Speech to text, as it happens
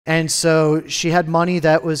And so she had money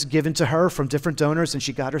that was given to her from different donors, and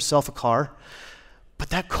she got herself a car. But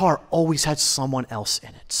that car always had someone else in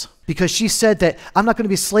it. Because she said that I'm not going to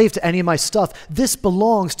be a slave to any of my stuff. This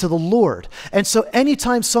belongs to the Lord. And so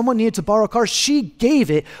anytime someone needed to borrow a car, she gave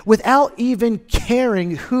it without even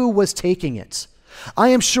caring who was taking it. I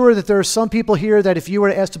am sure that there are some people here that if you were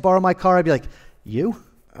to ask to borrow my car, I'd be like, you?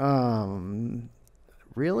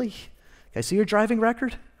 Really? Can I see your driving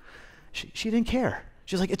record? She didn't care.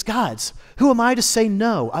 She's like, it's God's. Who am I to say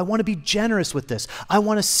no? I want to be generous with this. I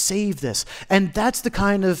want to save this. And that's the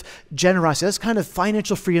kind of generosity, that's the kind of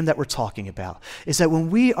financial freedom that we're talking about, is that when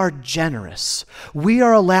we are generous, we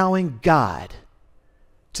are allowing God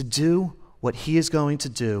to do what he is going to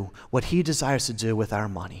do, what he desires to do with our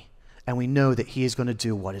money. And we know that he is going to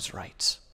do what is right.